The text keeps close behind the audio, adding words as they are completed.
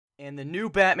And the new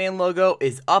Batman logo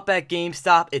is up at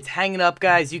GameStop. It's hanging up,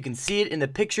 guys. You can see it in the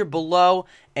picture below.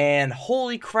 And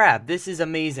holy crap, this is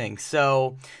amazing.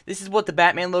 So, this is what the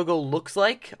Batman logo looks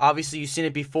like. Obviously, you've seen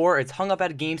it before. It's hung up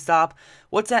at GameStop.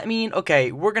 What's that mean?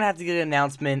 Okay, we're going to have to get an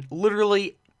announcement.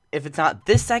 Literally, if it's not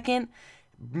this second,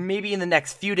 maybe in the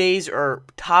next few days or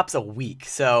tops a week.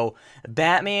 So,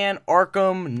 Batman,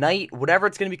 Arkham, Knight, whatever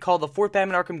it's going to be called, the fourth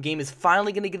Batman Arkham game is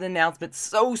finally going to get an announcement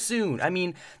so soon. I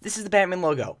mean, this is the Batman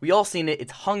logo. We all seen it.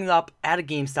 It's hung up at a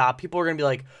GameStop. People are going to be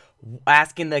like,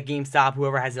 asking the GameStop,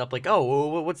 whoever has it up, like,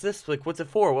 oh, what's this? Like, what's it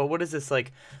for? What is this?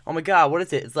 Like, oh my god, what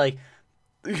is it? It's like,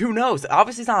 who knows?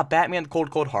 Obviously, it's not Batman Cold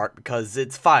Cold Heart because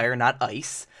it's fire, not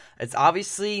ice. It's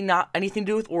obviously not anything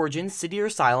to do with Origins, City, or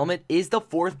Asylum. It is the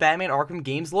fourth Batman Arkham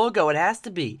Games logo. It has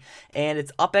to be. And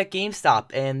it's up at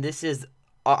GameStop. And this is,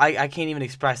 I can't even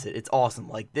express it. It's awesome.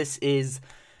 Like, this is,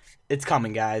 it's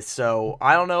coming, guys. So,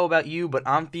 I don't know about you, but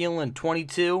I'm feeling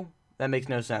 22. That makes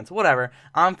no sense. Whatever.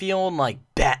 I'm feeling like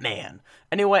Batman.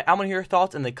 Anyway, I want to hear your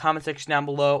thoughts in the comment section down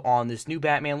below on this new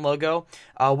Batman logo.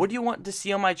 What do you want to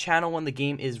see on my channel when the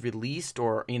game is released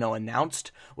or,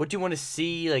 announced? What do you want to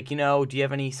see? Like, do you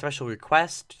have any special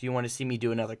requests? Do you want to see me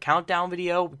do another countdown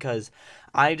video? Because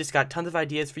I just got tons of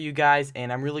ideas for you guys,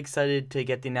 and I'm really excited to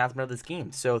get the announcement of this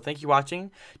game. So, thank you for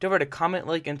watching. Don't forget to comment,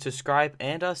 like, and subscribe,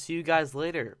 and I'll see you guys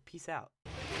later. Peace out.